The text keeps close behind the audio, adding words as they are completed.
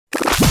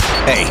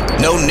Hey,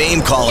 no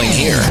name calling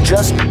here.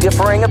 Just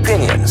differing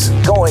opinions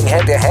going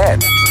head to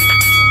head.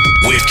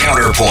 With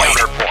Counterpoint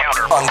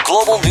on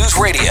Global News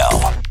Radio.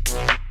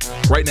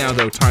 Right now,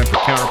 though, time for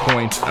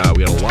Counterpoint.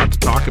 We had a lot to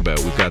talk about.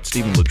 We've got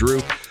Stephen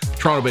LeDrew,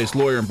 Toronto-based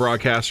lawyer and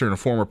broadcaster and a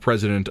former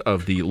president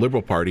of the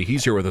Liberal Party.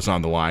 He's here with us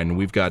on the line.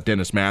 We've got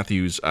Dennis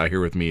Matthews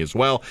here with me as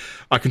well,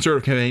 a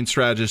Conservative campaign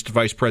strategist,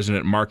 vice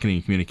president, marketing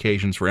and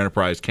communications for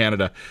Enterprise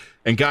Canada.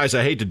 And guys,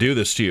 I hate to do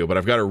this to you, but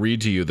I've got to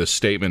read to you the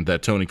statement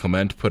that Tony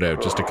Clement put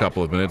out just a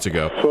couple of minutes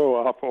ago. So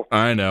awful.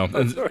 I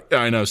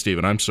know,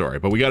 Stephen. I'm sorry,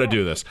 but we got to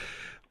do this.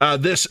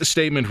 This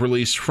statement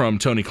released from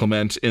Tony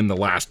Clement in the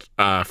last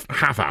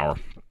half hour.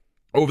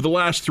 Over the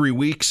last 3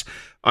 weeks,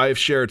 I have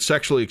shared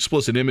sexually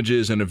explicit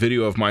images and a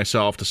video of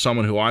myself to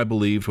someone who I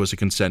believed was a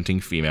consenting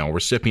female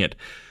recipient.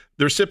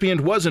 The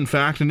recipient was, in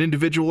fact, an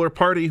individual or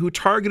party who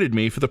targeted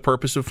me for the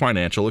purpose of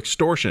financial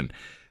extortion.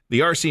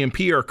 The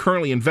RCMP are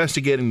currently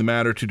investigating the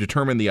matter to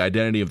determine the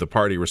identity of the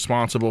party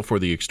responsible for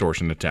the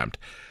extortion attempt.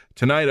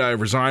 Tonight, I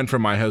have resigned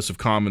from my House of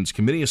Commons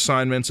committee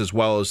assignments as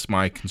well as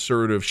my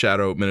Conservative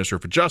Shadow Minister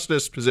for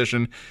Justice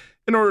position.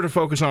 In order to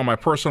focus on my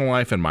personal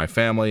life and my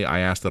family, I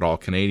ask that all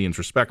Canadians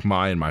respect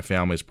my and my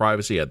family's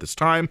privacy at this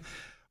time.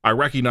 I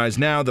recognize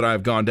now that I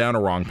have gone down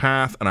a wrong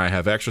path and I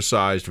have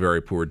exercised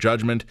very poor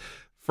judgment.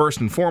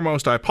 First and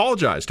foremost, I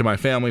apologize to my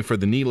family for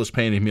the needless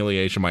pain and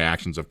humiliation my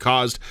actions have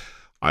caused.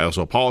 I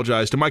also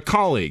apologize to my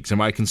colleagues and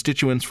my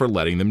constituents for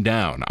letting them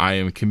down. I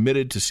am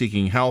committed to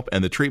seeking help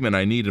and the treatment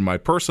I need in my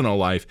personal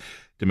life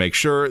to make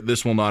sure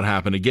this will not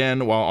happen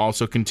again, while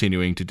also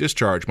continuing to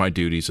discharge my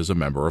duties as a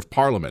member of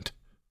Parliament.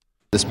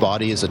 This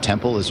body is a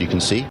temple, as you can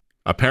see.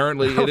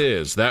 Apparently it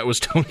is. That was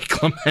Tony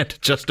Clement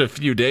just a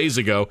few days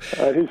ago.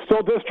 He's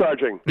still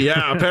discharging.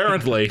 Yeah,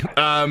 apparently.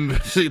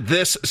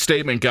 This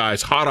statement,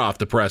 guys, hot off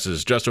the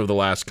presses just over the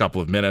last couple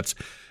of minutes.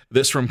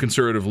 This from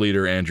Conservative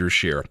leader Andrew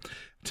Scheer.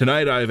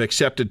 Tonight, I have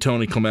accepted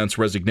Tony Clement's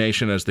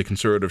resignation as the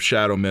Conservative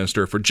Shadow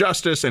Minister for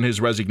Justice and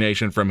his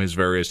resignation from his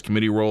various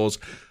committee roles.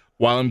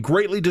 While I'm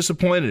greatly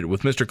disappointed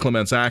with Mr.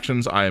 Clement's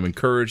actions, I am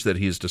encouraged that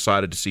he has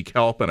decided to seek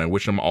help, and I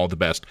wish him all the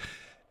best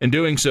in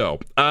doing so.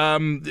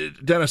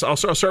 Dennis, I'll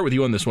start with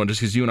you on this one,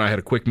 just because you and I had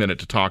a quick minute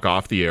to talk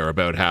off the air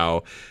about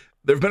how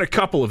there have been a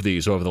couple of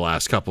these over the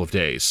last couple of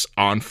days.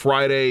 On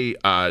Friday,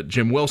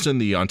 Jim Wilson,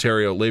 the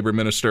Ontario Labour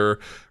Minister,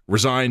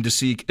 resigned to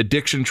seek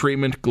addiction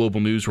treatment. Global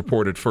News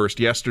reported first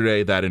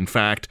yesterday that, in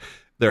fact,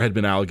 there had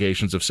been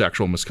allegations of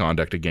sexual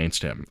misconduct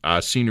against him.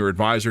 Senior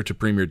advisor to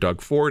Premier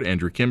Doug Ford,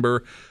 Andrew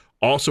Kimber,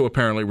 also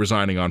apparently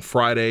resigning on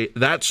Friday.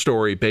 That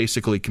story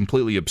basically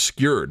completely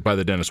obscured by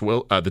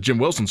the Jim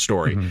Wilson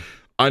story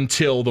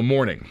until the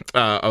morning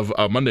of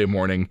Monday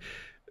morning.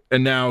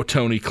 And now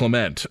Tony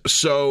Clement.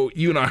 So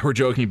you and I were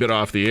joking a bit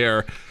off the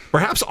air.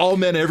 Perhaps all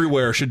men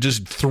everywhere should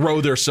just throw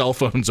their cell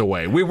phones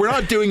away. We're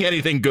not doing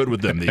anything good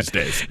with them these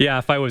days. Yeah,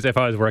 if I was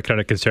working on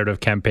a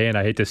Conservative campaign,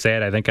 I hate to say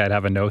it, I think I'd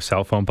have a no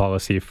cell phone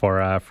policy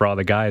for all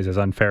the guys, as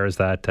unfair as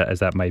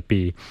that might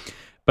be.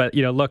 But,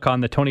 look, on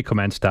the Tony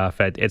Clement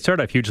stuff, it's sort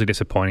of hugely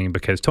disappointing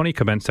because Tony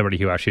Clement's somebody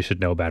who actually should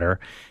know better.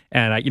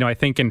 And, I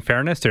think in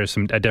fairness, there's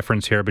a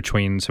difference here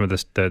between some of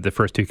the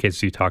first two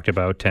cases you talked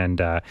about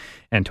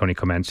and Tony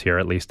Clement's here.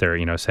 At least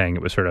they're, saying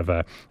it was sort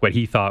of what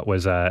he thought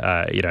was,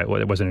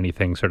 it wasn't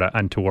anything sort of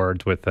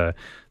untoward with the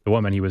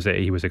woman he was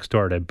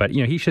extorted. But,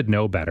 he should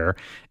know better.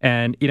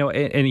 And,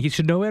 and he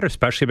should know better,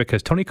 especially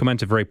because Tony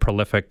Clement's a very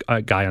prolific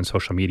guy on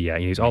social media.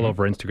 He's all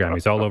over Instagram.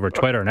 He's all over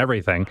Twitter and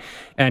everything.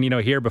 And,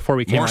 here before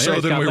we came more so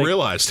than we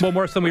realized. Well,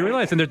 more so than we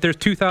realized. And there's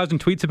 2,000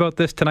 tweets about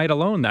this tonight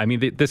alone. I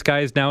mean, this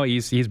guy is now,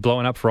 he's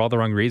blowing up for all the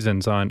wrong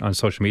reasons on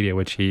social media,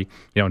 which he,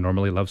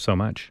 normally loves so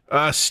much.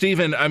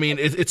 Stephen, I mean,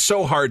 it's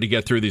so hard to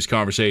get through these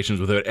conversations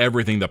without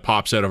everything that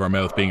pops out of our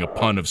mouth being a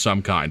pun of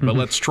some kind. But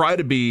let's try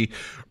to be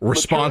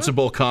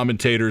responsible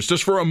commentators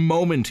just for a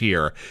moment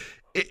here.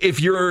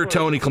 If you're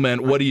Tony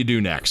Clement, what do you do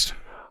next?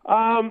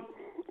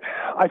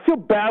 I feel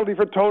badly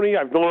for Tony.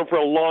 I've known him for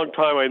a long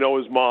time. I know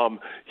his mom.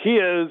 He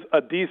is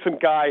a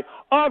decent guy.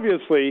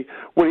 Obviously,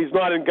 when he's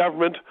not in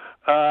government,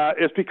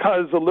 it's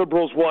because the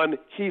Liberals won.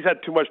 He's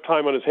had too much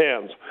time on his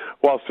hands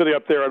while sitting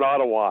up there in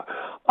Ottawa.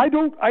 I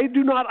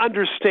do not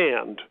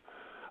understand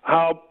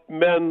how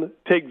men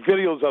take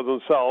videos of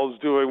themselves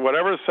doing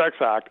whatever sex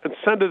act and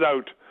send it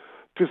out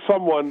to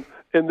someone.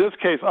 In this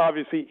case,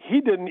 obviously,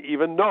 he didn't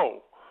even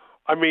know.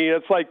 I mean,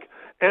 it's like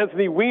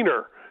Anthony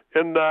Weiner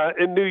in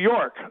New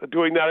York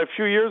doing that a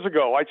few years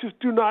ago. I just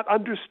do not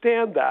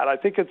understand that. I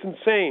think it's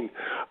insane.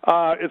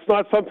 It's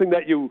not something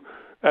that you,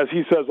 as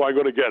he says, well, I'm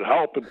going to get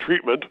help and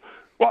treatment.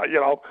 Well,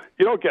 you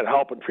don't get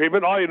help and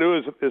treatment. All you do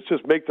is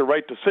just make the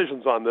right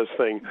decisions on this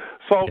thing.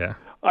 So yeah.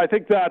 I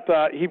think that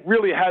he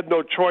really had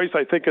no choice.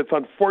 I think it's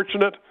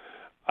unfortunate.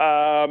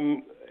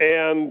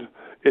 And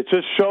it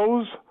just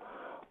shows,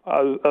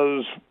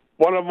 as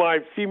one of my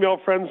female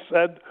friends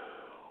said,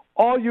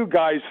 all you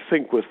guys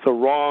think with the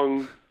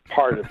wrong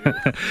part of you.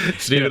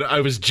 Stephen,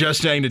 I was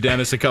just saying to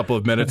Dennis a couple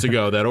of minutes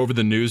ago that over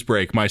the news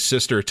break, my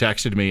sister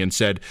texted me and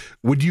said,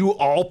 would you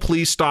all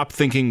please stop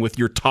thinking with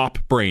your top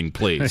brain,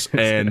 please?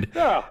 And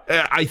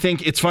I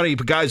think it's funny,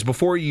 but guys,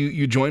 before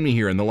you joined me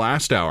here in the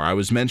last hour, I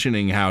was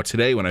mentioning how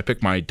today when I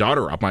picked my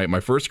daughter up, my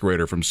first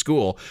grader from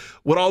school,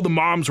 what all the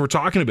moms were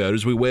talking about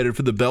as we waited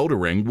for the bell to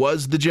ring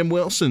was the Jim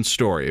Wilson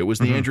story. It was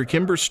the Andrew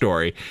Kimber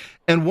story.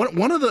 And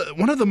one of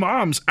the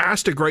moms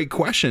asked a great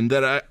question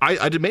that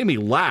it made me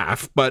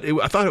laugh, but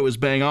I thought it was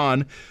bang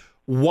on.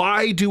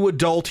 Why do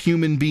adult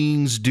human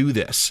beings do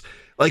this?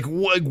 Like,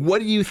 what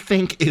do you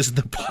think is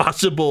the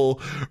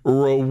possible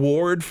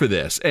reward for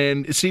this?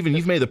 And Stephen,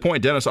 you've made the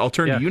point. Dennis, I'll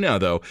turn to you now,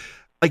 though.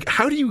 Like,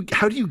 how do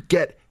you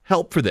get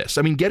help for this?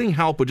 I mean, getting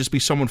help would just be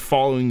someone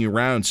following you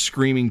around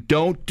screaming,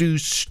 don't do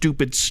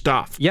stupid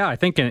stuff. Yeah, I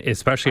think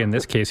especially in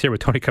this case here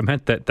with Tony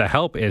Clement, that the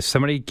help is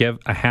somebody give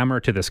a hammer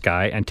to this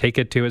guy and take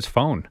it to his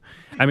phone.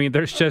 I mean,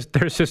 there's just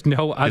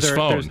no other. His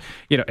phone.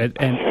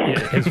 And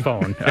his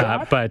phone.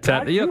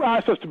 You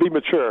asked us to be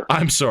mature.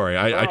 I'm sorry.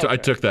 I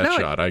took that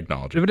shot. I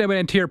acknowledge it.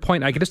 But to your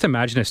point, I could just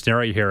imagine a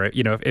scenario here.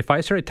 If I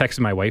started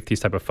texting my wife these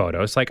type of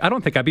photos, like, I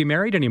don't think I'd be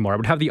married anymore. It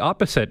would have the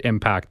opposite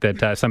impact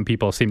that some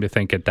people seem to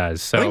think it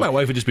does. So, I think my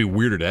wife would just be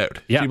weirded out.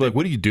 Yeah. She'd be like,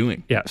 what are you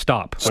doing? Yeah,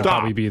 stop. Would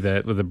probably be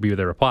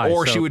the reply.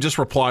 Or she would just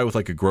reply with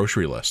like a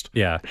grocery list.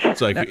 Yeah.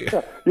 It's like...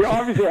 You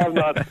obviously have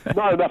not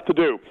enough to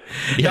do.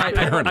 Yeah,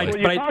 apparently. When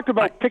you talked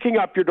about picking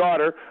up your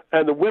daughter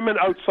and the women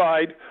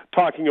outside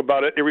talking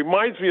about it, it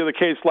reminds me of the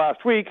case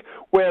last week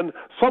when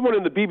someone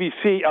in the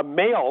BBC, a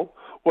male,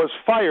 was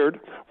fired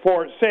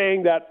for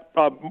saying that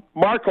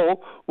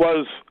Markle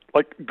was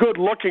like good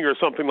looking or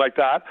something like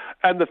that,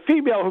 and the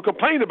female who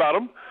complained about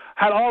him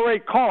had already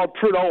called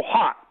Trudeau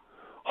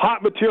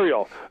hot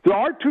material. There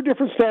are two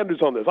different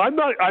standards on this. I'm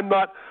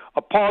not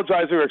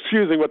apologizing or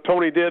excusing what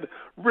Tony did.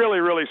 Really,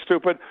 really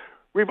stupid.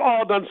 We've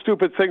all done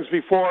stupid things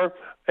before,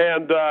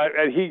 and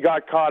he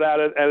got caught at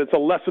it, and it's a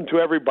lesson to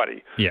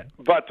everybody. Yeah.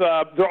 But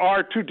there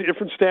are two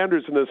different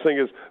standards in this thing.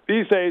 Is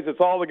these days it's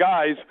all the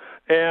guys,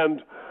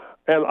 and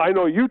I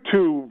know you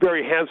two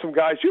very handsome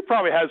guys. You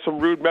probably had some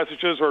rude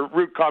messages or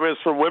rude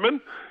comments from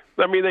women.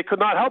 I mean, they could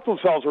not help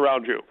themselves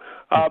around you.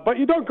 But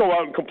you don't go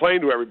out and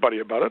complain to everybody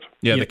about it.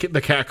 Yeah,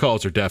 the cat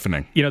calls are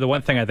deafening. The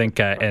one thing I think,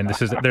 and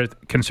this is,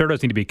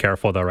 conservatives need to be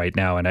careful though right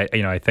now. And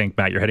I think,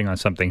 Matt, you're hitting on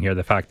something here.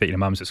 The fact that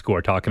moms at school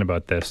are talking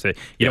about this,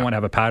 you don't want to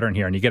have a pattern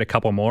here, and you get a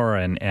couple more,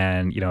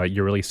 and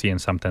you're really seeing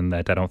something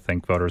that I don't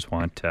think voters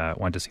want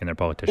to see in their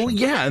politicians. Well,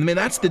 yeah, I mean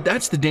that's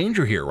the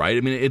danger here, right?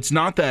 I mean, it's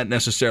not that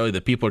necessarily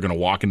that people are going to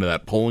walk into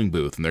that polling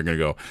booth and they're going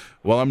to go,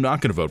 well, I'm not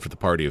going to vote for the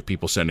party of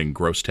people sending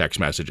gross text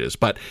messages.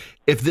 But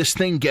if this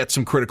thing gets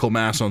some critical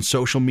mass on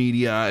social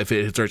media, if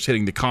it starts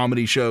hitting the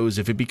comedy shows,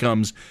 if it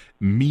becomes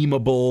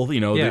memeable,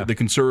 the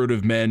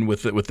conservative men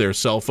with their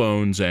cell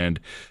phones and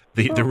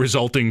the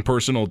resulting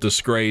personal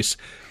disgrace,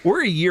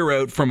 we're a year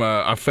out from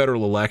a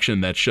federal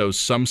election that shows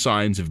some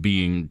signs of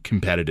being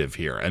competitive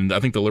here. And I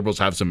think the Liberals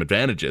have some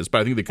advantages, but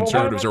I think the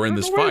Conservatives are in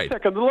this fight. Wait a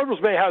second. The Liberals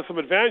may have some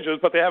advantages,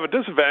 but they have a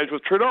disadvantage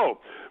with Trudeau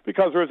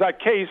because there was that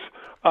case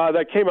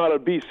that came out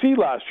of BC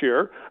last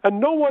year, and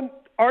no one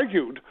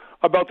argued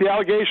about the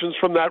allegations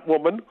from that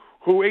woman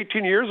who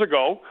 18 years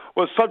ago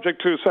was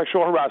subject to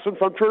sexual harassment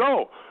from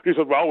Trudeau. He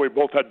said, well, we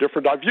both had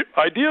different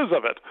ideas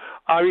of it.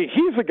 I mean,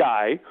 he's a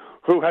guy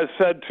who has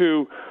said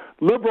to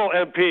Liberal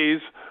MPs,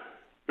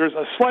 there's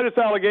a slightest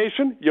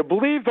allegation, you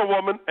believe the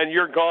woman, and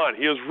you're gone.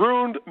 He has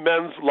ruined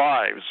men's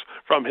lives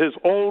from his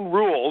own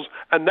rules.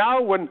 And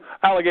now when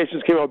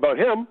allegations came out about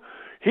him,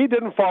 he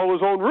didn't follow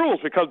his own rules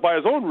because by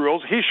his own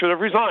rules, he should have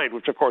resigned,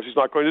 which, of course, he's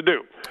not going to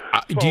do.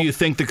 Do you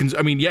think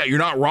you're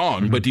not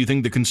wrong, but do you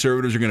think the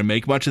Conservatives are going to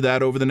make much of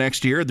that over the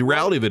next year? The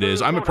reality of it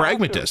is, I'm a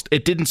pragmatist.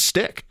 It didn't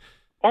stick.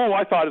 Oh,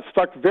 I thought it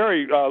stuck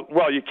very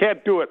well. You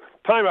can't do it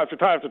time after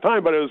time after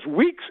time, but it was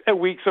weeks and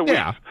weeks and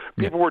weeks.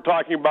 People were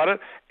talking about it.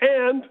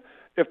 And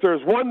if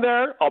there's one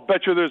there, I'll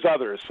bet you there's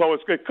others. So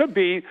it could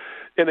be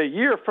in a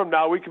year from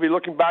now, we could be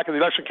looking back at the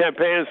election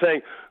campaign and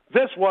saying,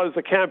 this was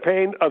the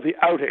campaign of the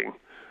outing.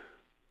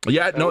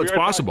 Yeah, no, it's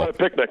possible. A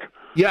picnic.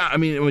 Yeah, I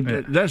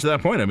mean, that's to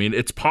that point. I mean,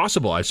 it's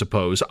possible, I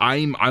suppose.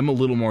 I'm a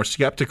little more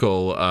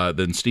skeptical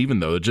than Stephen,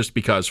 though, just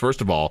because,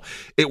 first of all,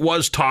 it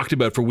was talked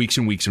about for weeks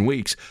and weeks and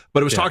weeks, but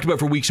it was talked about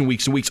for weeks and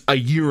weeks and weeks a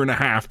year and a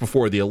half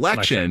before the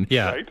election.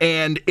 Yeah.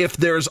 And if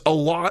there's a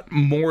lot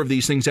more of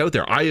these things out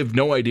there, I have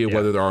no idea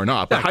whether there are or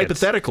not, but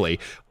hypothetically,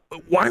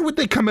 why would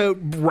they come out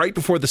right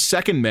before the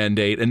second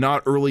mandate and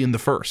not early in the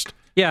first?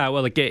 Yeah,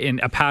 well, a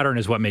pattern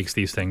is what makes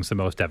these things the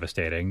most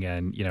devastating.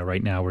 And,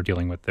 right now we're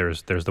dealing with,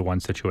 there's the one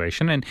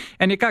situation. And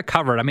it got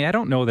covered. I mean, I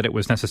don't know that it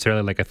was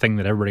necessarily like a thing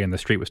that everybody on the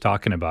street was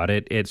talking about.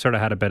 It sort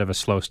of had a bit of a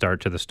slow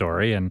start to the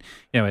story. And,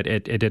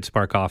 it did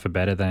spark off a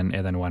bit and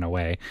then went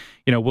away.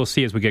 We'll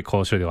see as we get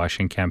closer to the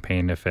election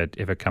campaign if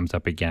it comes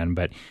up again.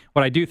 But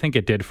what I do think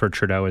it did for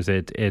Trudeau is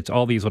it's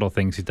all these little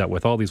things he's dealt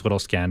with, all these little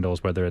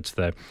scandals, whether it's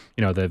the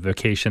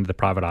vacation to the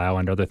private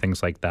island, other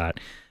things like that.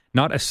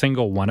 Not a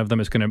single one of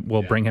them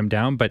will bring him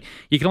down, but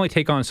you can only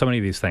take on so many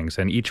of these things,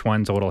 and each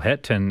one's a little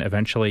hit, and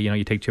eventually,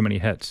 you take too many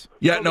hits.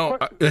 Yeah,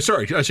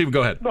 sorry, Stephen,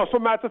 go ahead. No, so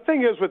Matt, the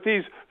thing is with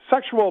these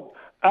sexual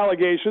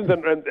allegations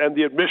and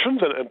the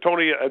admissions, and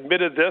Tony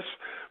admitted this,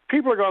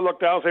 people are going to look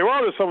down and say,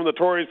 well, there's some of the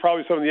Tories,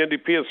 probably some of the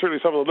NDP, and certainly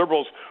some of the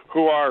Liberals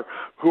who are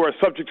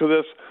subject to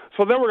this.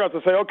 So then we're going to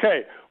have to say,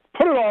 okay,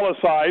 put it all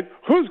aside.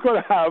 Who's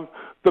going to have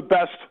the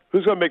best?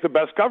 Who's going to make the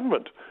best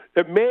government?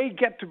 It may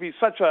get to be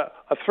such a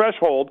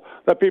threshold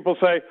that people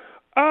say,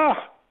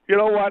 you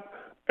know what?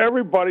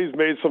 Everybody's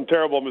made some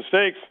terrible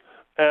mistakes,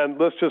 and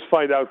let's just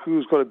find out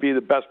who's going to be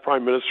the best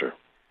prime minister.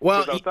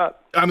 Well,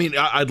 I mean,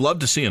 I'd love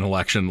to see an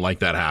election like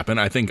that happen.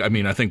 I think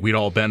we'd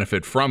all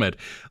benefit from it.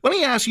 Let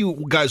me ask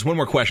you guys one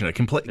more question. I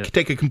can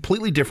take a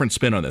completely different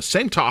spin on this.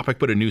 Same topic,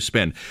 but a new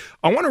spin.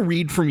 I want to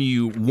read from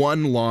you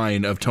one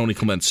line of Tony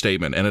Clement's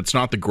statement, and it's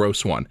not the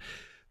gross one.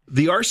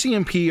 The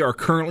RCMP are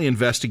currently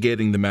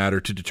investigating the matter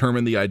to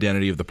determine the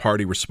identity of the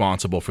party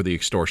responsible for the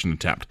extortion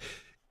attempt.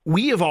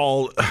 We have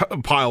all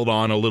piled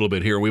on a little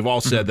bit here. We've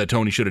all said that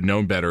Tony should have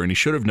known better, and he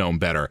should have known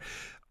better.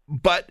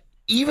 But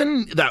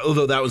even that,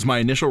 although that was my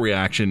initial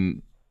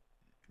reaction,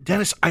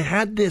 Dennis, I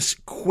had this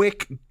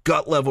quick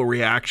gut level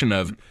reaction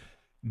of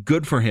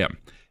good for him.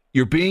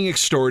 You're being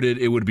extorted.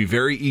 It would be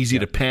very easy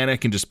to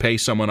panic and just pay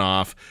someone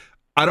off.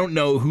 I don't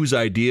know whose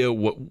idea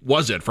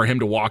was it for him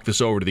to walk this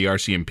over to the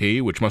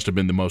RCMP, which must have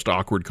been the most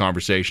awkward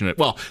conversation.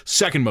 Well,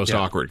 second most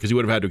awkward, because he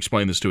would have had to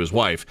explain this to his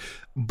wife.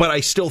 But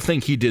I still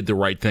think he did the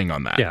right thing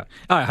on that. Yeah,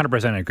 I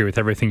 100% agree with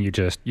everything you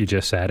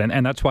just said,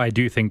 and that's why I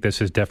do think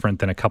this is different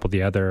than a couple of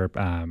the other,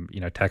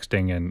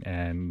 texting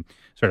and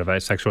sort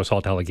of sexual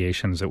assault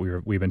allegations that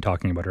we've been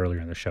talking about earlier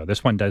in the show.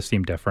 This one does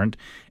seem different,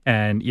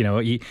 and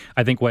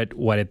I think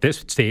what at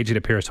this stage it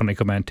appears Tony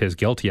Clement is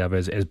guilty of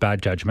is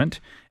bad judgment,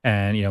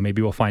 and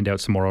maybe we'll find out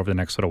some more over the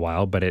next little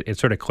while. But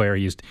it's sort of clear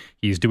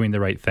he's doing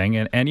the right thing,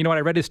 and you know what,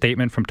 I read his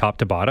statement from top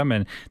to bottom,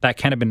 and that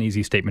kind of been an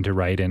easy statement to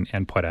write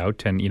and put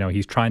out, and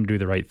he's trying to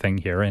do the right thing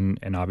here,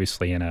 and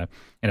obviously in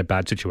a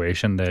bad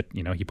situation that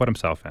he put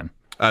himself in.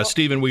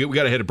 Stephen, we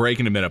got to hit a break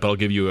in a minute, but I'll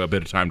give you a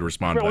bit of time to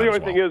respond to that. The only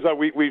thing is that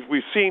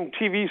we've seen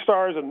TV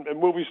stars and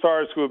movie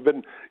stars who have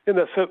been in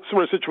a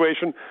similar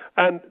situation,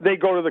 and they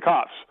go to the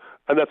cops.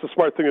 And that's a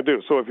smart thing to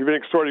do. So if you've been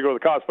extorted, you go to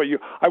the cops. But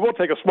I will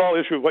take a small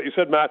issue with what you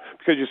said, Matt,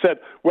 because you said,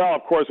 well,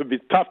 of course, it would be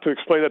tough to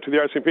explain that to the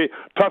RCMP,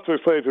 tough to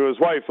explain it to his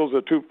wife. Those are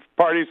the two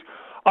parties.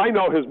 I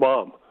know his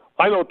mom.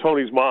 I know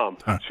Tony's mom.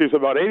 Huh. She's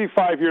about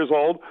 85 years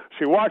old.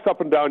 She walks up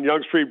and down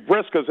Yonge Street,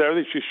 brisk as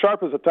everything. She's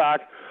sharp as a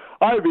tack.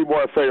 I'd be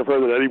more afraid of her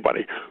than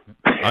anybody.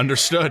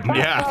 Understood.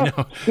 Yeah.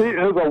 No. She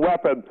is a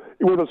weapon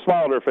with a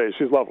smile on her face.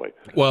 She's lovely.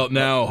 Well,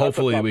 now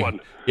hopefully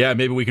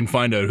maybe we can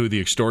find out who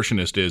the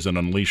extortionist is and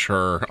unleash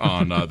her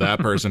on that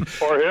person.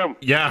 Or him.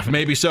 Yeah,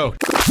 maybe so.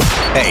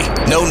 Hey,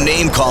 no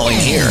name calling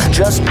here.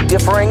 Just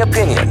differing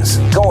opinions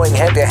going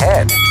head to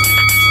head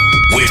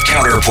with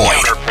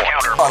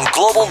Counterpoint on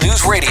Global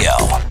News Radio.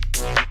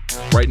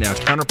 Right now,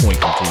 Counterpoint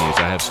continues.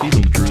 I have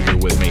Stephen Drew here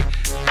with me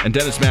and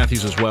Dennis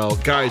Matthews as well.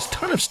 Guys,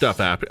 ton of stuff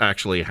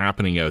actually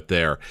happening out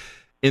there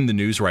in the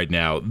news right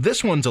now.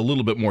 This one's a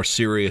little bit more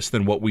serious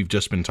than what we've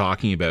just been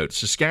talking about.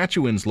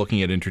 Saskatchewan's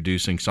looking at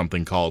introducing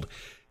something called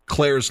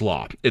Clare's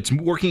Law. It's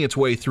working its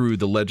way through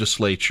the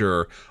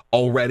legislature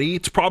already.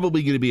 It's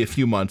probably going to be a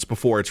few months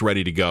before it's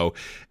ready to go.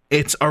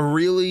 It's a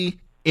really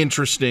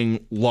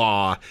interesting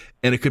law,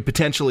 and it could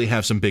potentially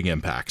have some big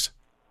impacts.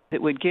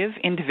 It would give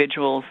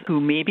individuals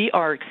who maybe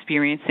are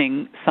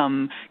experiencing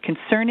some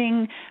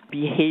concerning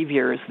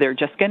behaviors, they're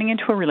just getting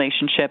into a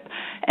relationship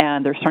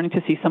and they're starting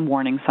to see some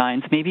warning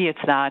signs. Maybe it's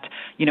that,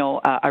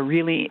 a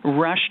really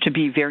rush to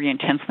be very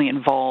intensely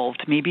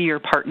involved. Maybe your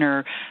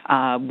partner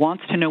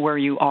wants to know where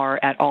you are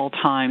at all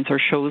times or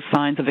shows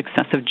signs of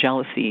excessive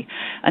jealousy.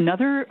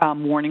 Another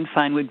warning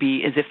sign would be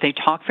is if they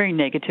talk very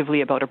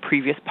negatively about a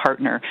previous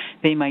partner.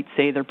 They might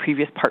say their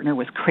previous partner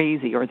was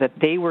crazy or that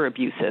they were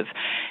abusive.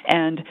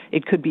 And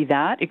it could be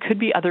that. It could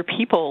be other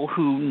people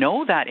who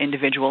know that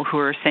individual who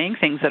are saying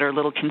things that are a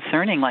little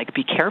concerning, like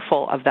be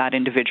careful of that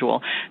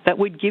individual, that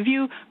would give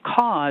you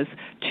cause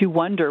to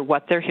wonder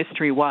what their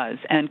history was.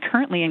 And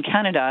currently in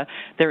Canada,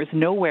 there is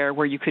nowhere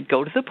where you could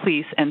go to the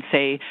police and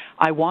say,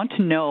 I want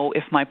to know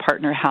if my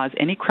partner has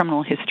any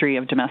criminal history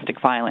of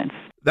domestic violence.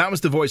 That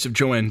was the voice of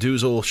Joanne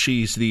Duzel.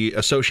 She's the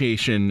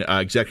Association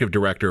Executive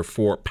Director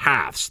for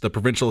PATHS, the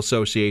Provincial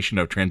Association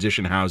of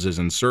Transition Houses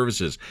and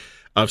Services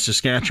of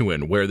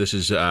Saskatchewan, where this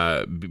is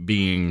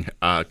being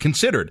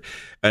considered.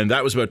 And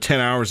that was about 10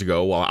 hours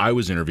ago while I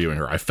was interviewing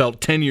her. I felt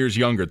 10 years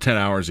younger 10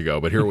 hours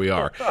ago, but here we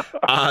are.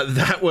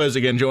 That was,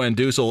 again, Joanne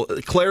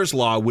Duzel. Clare's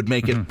Law would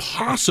make it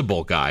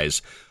possible,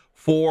 guys,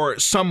 for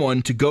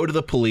someone to go to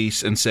the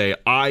police and say,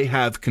 I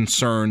have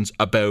concerns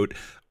about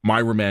my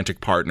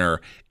romantic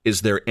partner.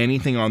 Is there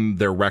anything on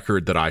their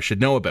record that I should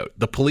know about?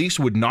 The police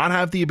would not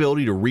have the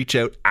ability to reach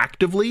out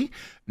actively.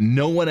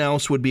 No one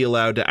else would be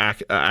allowed to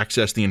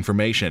access the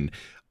information.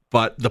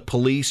 But the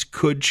police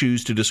could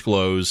choose to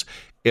disclose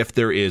if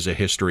there is a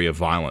history of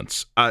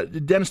violence.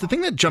 Dennis, the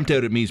thing that jumped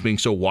out at me as being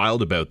so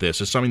wild about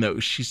this is something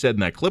that she said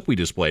in that clip we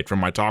displayed from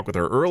my talk with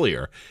her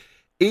earlier.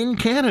 In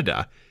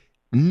Canada,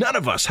 none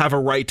of us have a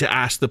right to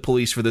ask the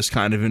police for this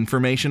kind of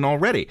information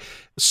already.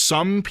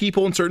 Some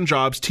people in certain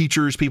jobs,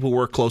 teachers, people who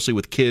work closely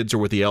with kids or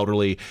with the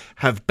elderly,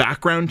 have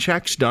background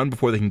checks done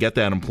before they can get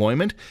that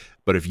employment.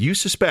 But if you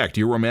suspect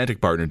your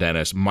romantic partner,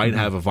 Dennis, might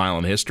have a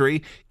violent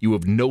history, you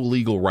have no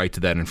legal right to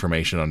that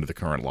information under the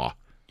current law.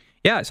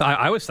 Yeah, so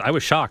I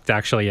was shocked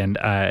actually, and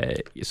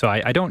so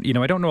I don't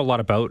know a lot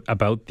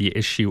about the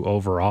issue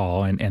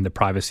overall and the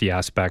privacy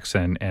aspects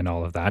and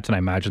all of that, and I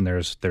imagine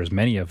there's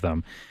many of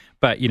them.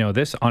 But,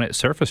 this on its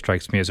surface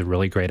strikes me as a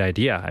really great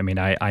idea. I mean,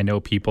 I know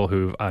people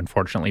who've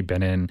unfortunately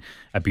been in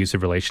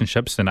abusive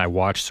relationships, and I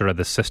watch sort of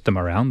the system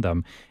around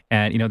them.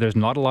 And, there's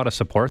not a lot of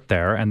support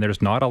there, and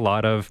there's not a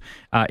lot of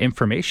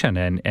information.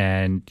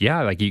 And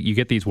yeah, like you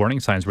get these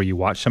warning signs where you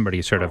watch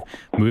somebody sort of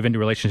move into a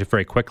relationship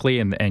very quickly,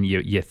 and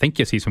you think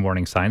you see some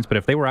warning signs. But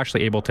if they were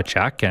actually able to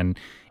check, and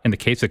in the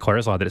case of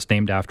Clare's Law that it's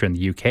named after in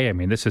the UK, I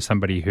mean, this is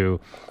somebody who,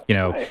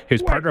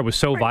 whose partner was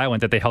so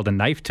violent that they held a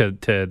knife to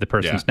the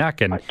person's neck,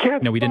 and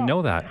we didn't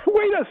know that.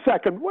 Wait a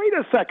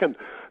second.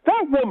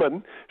 That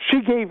woman,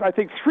 she gave, I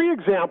think, 3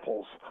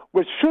 examples,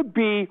 which should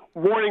be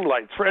warning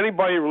lights for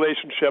anybody in a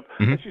relationship.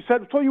 Mm-hmm. And she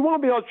said, so you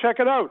want to be able to check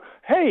it out.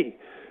 Hey,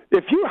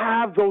 if you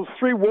have those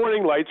 3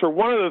 warning lights, or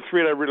one of the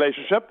 3 in a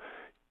relationship,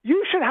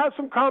 you should have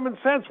some common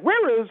sense.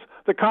 Where is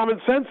the common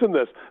sense in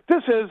this?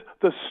 This is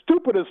the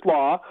stupidest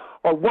law,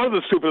 or one of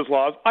the stupidest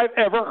laws I've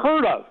ever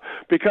heard of.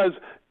 Because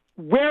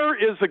where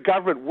is the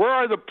government? Where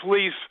are the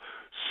police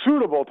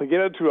suitable to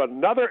get into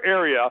another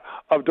area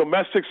of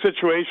domestic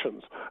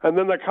situations? And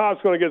then the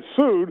cop's going to get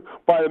sued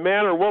by the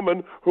man or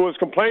woman who was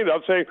complained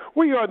of, saying,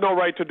 well, you had no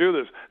right to do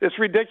this. It's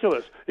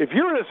ridiculous. If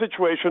you're in a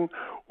situation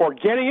or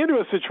getting into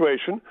a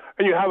situation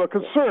and you have a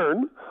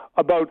concern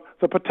about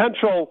the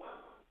potential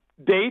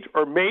date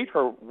or mate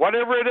or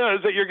whatever it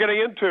is that you're getting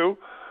into,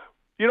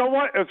 you know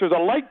what? If there's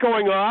a light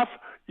going off,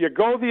 you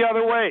go the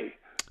other way.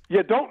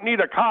 You don't need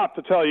a cop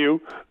to tell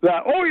you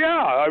that, oh, yeah,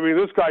 I mean,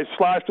 this guy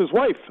slashed his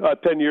wife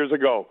 10 years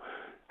ago.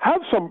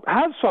 Have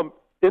some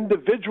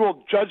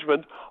individual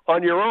judgment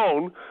on your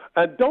own,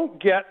 and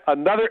don't get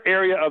another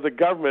area of the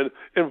government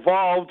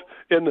involved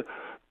in,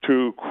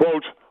 to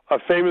quote a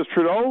famous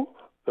Trudeau,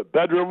 the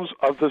bedrooms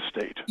of the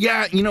state.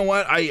 Yeah, you know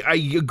what? I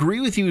agree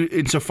with you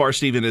insofar,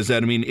 Stephen, is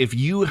that, I mean, if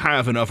you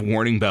have enough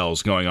warning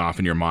bells going off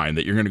in your mind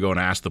that you're going to go and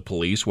ask the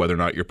police whether or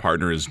not your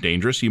partner is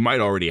dangerous, you might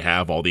already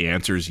have all the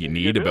answers you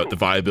need about the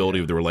viability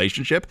of the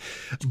relationship.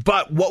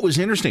 But what was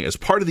interesting is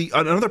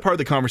another part of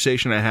the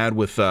conversation I had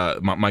with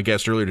my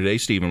guest earlier today,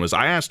 Stephen, was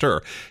I asked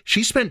her,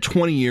 she spent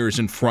 20 years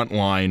in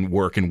frontline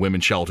work in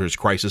women's shelters,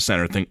 crisis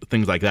center,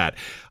 things like that.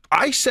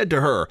 I said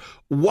to her,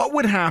 what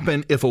would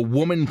happen if a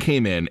woman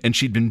came in and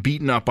she'd been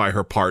beaten up by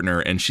her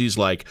partner and she's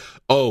like,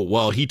 oh,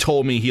 well, he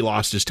told me he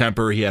lost his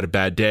temper, he had a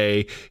bad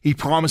day, he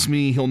promised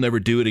me he'll never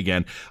do it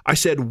again. I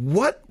said,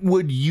 what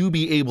would you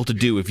be able to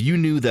do if you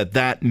knew that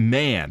that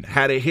man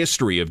had a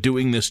history of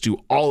doing this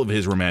to all of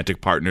his romantic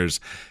partners?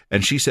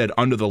 And she said,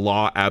 under the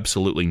law,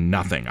 absolutely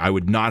nothing. I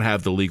would not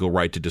have the legal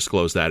right to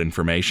disclose that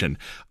information.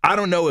 I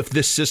don't know if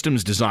this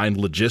system's designed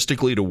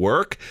logistically to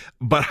work,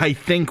 but I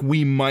think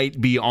we might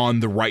be on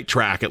the right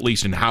track, at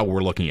least in how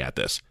we're looking at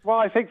this. Well,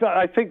 I think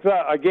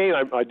that again,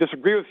 I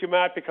disagree with you,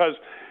 Matt, because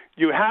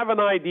you have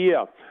an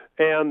idea,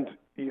 and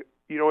you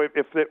know, if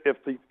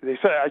they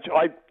say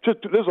this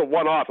is a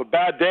one-off, a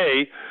bad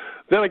day,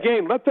 then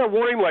again, let their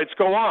warning lights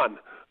go on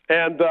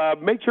and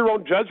make your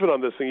own judgment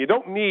on this thing. You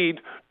don't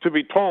need to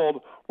be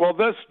told, well,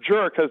 this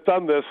jerk has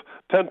done this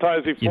 10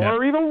 times before,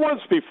 or even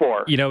once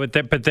before.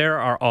 But there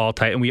are all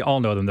types, and we all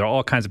know them. There are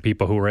all kinds of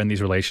people who are in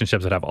these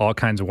relationships that have all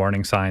kinds of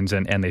warning signs,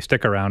 and they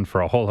stick around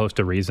for a whole host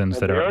of reasons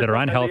that are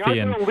unhealthy. And they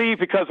aren't going to leave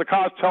because the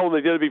cops tell them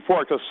they did it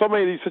before, because so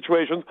many of these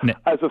situations,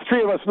 as the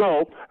 3 of us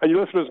know, and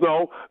your listeners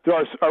know, there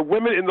are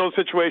women in those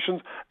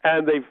situations,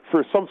 and they,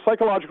 for some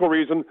psychological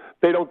reason,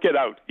 they don't get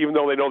out, even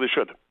though they know they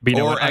should.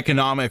 Or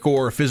economic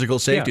or physical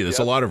safety. There's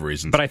a lot of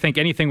reasons. But I think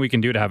anything we can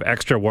do to have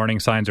extra warning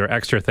signs or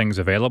extra things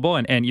available,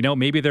 and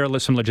maybe there are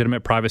some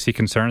legitimate privacy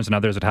concerns and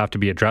others that have to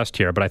be addressed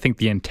here, but I think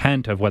the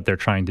intent of what they're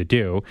trying to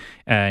do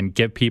and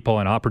give people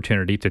an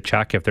opportunity to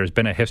check if there's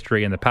been a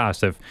history in the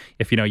past,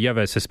 if you have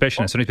a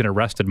suspicion that somebody's been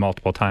arrested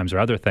multiple times or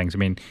other things. I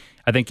mean,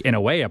 I think in a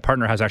way a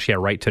partner has actually a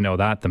right to know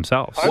that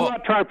themselves. I'm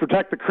not trying to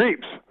protect the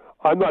creeps.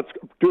 I'm not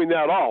doing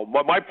that at all.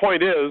 My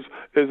point is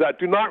that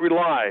do not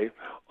rely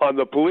on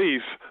the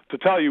police to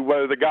tell you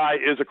whether the guy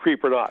is a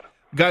creep or not.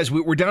 Guys,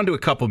 we're down to a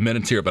couple of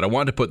minutes here, but I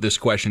wanted to put this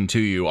question to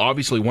you.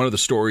 Obviously, one of the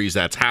stories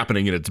that's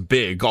happening, and it's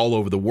big all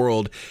over the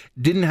world,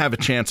 didn't have a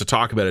chance to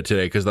talk about it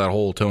today because that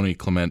whole Tony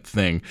Clement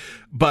thing.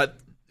 But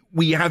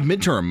we have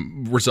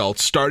midterm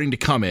results starting to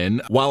come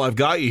in. While I've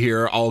got you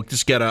here, I'll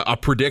just get a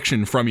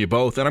prediction from you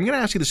both. And I'm going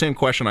to ask you the same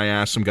question I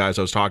asked some guys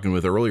I was talking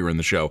with earlier in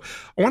the show.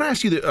 I want to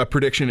ask you a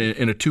prediction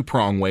in a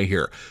two-pronged way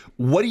here.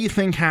 What do you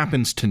think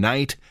happens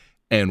tonight?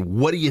 And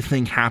what do you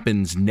think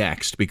happens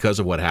next because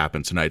of what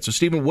happened tonight? So,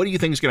 Stephen, what do you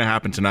think is going to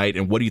happen tonight,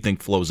 and what do you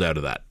think flows out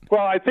of that?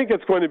 Well, I think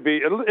it's going to be,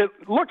 it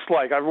looks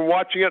like, I've been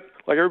watching it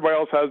like everybody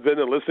else has been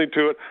and listening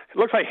to it. It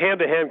looks like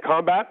hand-to-hand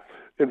combat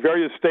in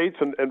various states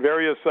and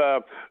various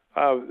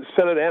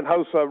Senate and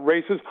House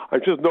races.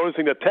 I'm just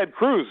noticing that Ted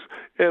Cruz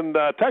in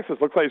Texas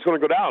looks like he's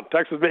going to go down.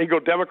 Texas may go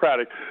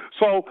Democratic.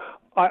 So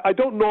I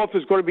don't know if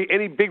there's going to be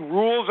any big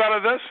rules out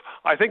of this.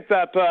 I think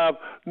that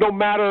no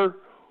matter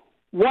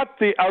what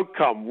the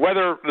outcome,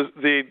 whether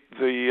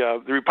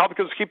the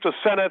Republicans keep the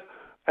Senate,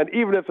 and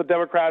even if the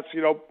Democrats,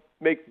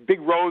 make big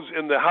rows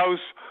in the House,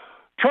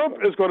 Trump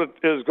is going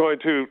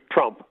to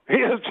Trump. He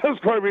is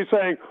just going to be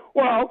saying,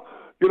 well,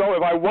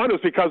 if I won,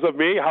 it's because of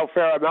me. How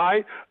fair am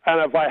I?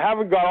 And if I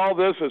haven't got all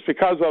this, it's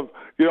because of,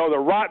 the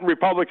rotten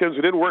Republicans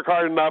who didn't work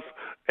hard enough.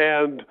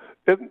 And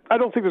I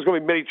don't think there's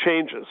going to be many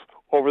changes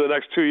over the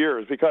next 2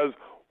 years because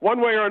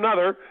one way or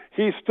another,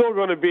 he's still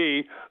going to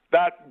be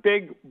that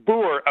big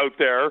booer out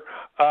there,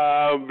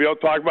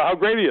 talking about how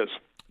great he is.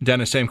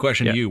 Dennis, same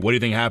question to you. What do you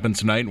think happens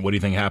tonight, and what do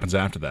you think happens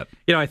after that?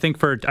 I think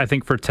for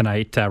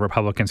tonight,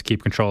 Republicans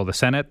keep control of the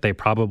Senate. They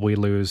probably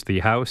lose the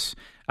House.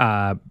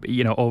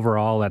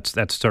 Overall,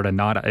 that's sort of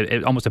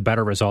not almost a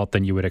better result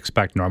than you would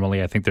expect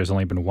normally. I think there's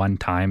only been one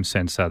time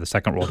since the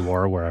Second World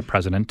War where a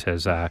president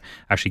has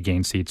actually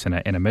gained seats in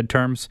a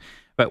midterms.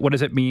 But what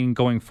does it mean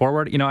going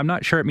forward? I'm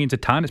not sure it means a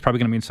ton. It's probably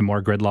going to mean some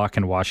more gridlock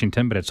in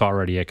Washington, but it's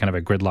already a kind of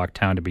a gridlock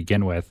town to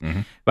begin with.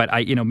 Mm-hmm. But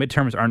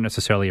midterms aren't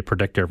necessarily a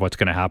predictor of what's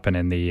going to happen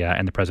in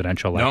the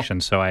presidential election.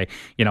 No. So I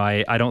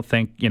don't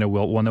think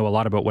we'll know a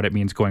lot about what it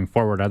means going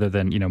forward, other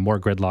than more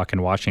gridlock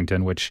in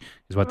Washington, which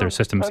is what their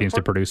system seems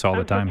to produce all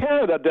the time. For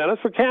Canada, Dennis,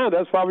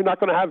 it's probably not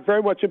going to have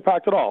very much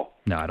impact at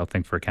all. No, I don't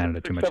think for Canada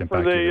too much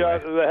impact.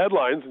 Except for the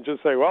headlines, and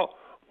just say, well,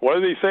 what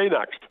do they say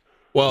next?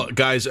 Well,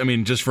 guys,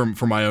 just from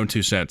my own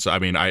 2 cents, I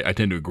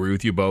tend to agree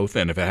with you both,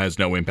 and if it has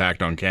no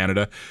impact on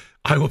Canada,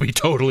 I will be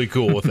totally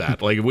cool with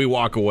that. Like, if we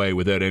walk away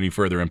without any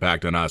further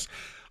impact on us,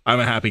 I'm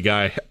a happy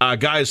guy.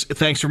 Guys,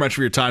 thanks so much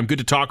for your time. Good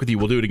to talk with you.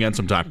 We'll do it again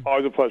sometime.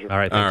 Always a pleasure. All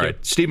right, thank you.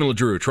 Stephen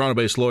LeDrew,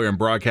 Toronto-based lawyer and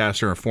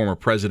broadcaster and former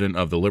president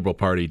of the Liberal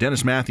Party.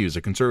 Dennis Matthews,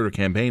 a conservative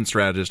campaign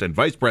strategist and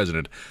vice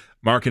president,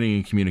 marketing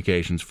and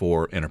communications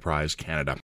for Enterprise Canada.